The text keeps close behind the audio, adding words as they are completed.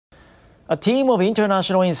A team of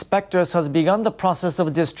international inspectors has begun the process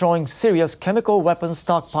of destroying Syria's chemical weapons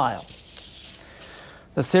stockpile.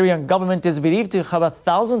 The Syrian government is believed to have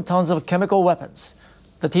 1,000 tons of chemical weapons.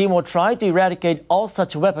 The team will try to eradicate all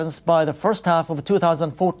such weapons by the first half of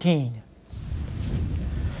 2014.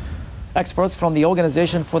 Experts from the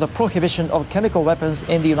Organization for the Prohibition of Chemical Weapons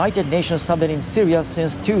in the United Nations have been in Syria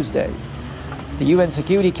since Tuesday. The UN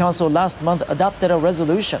Security Council last month adopted a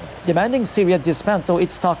resolution demanding Syria dismantle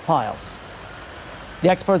its stockpiles. The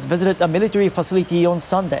experts visited a military facility on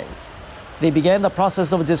Sunday. They began the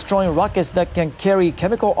process of destroying rockets that can carry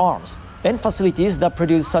chemical arms and facilities that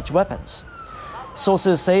produce such weapons.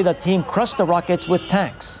 Sources say the team crushed the rockets with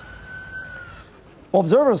tanks.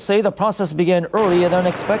 Observers say the process began earlier than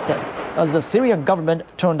expected, as the Syrian government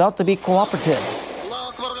turned out to be cooperative.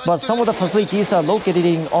 But some of the facilities are located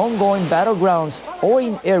in ongoing battlegrounds or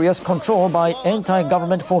in areas controlled by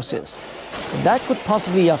anti-government forces. That could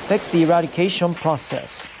possibly affect the eradication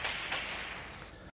process.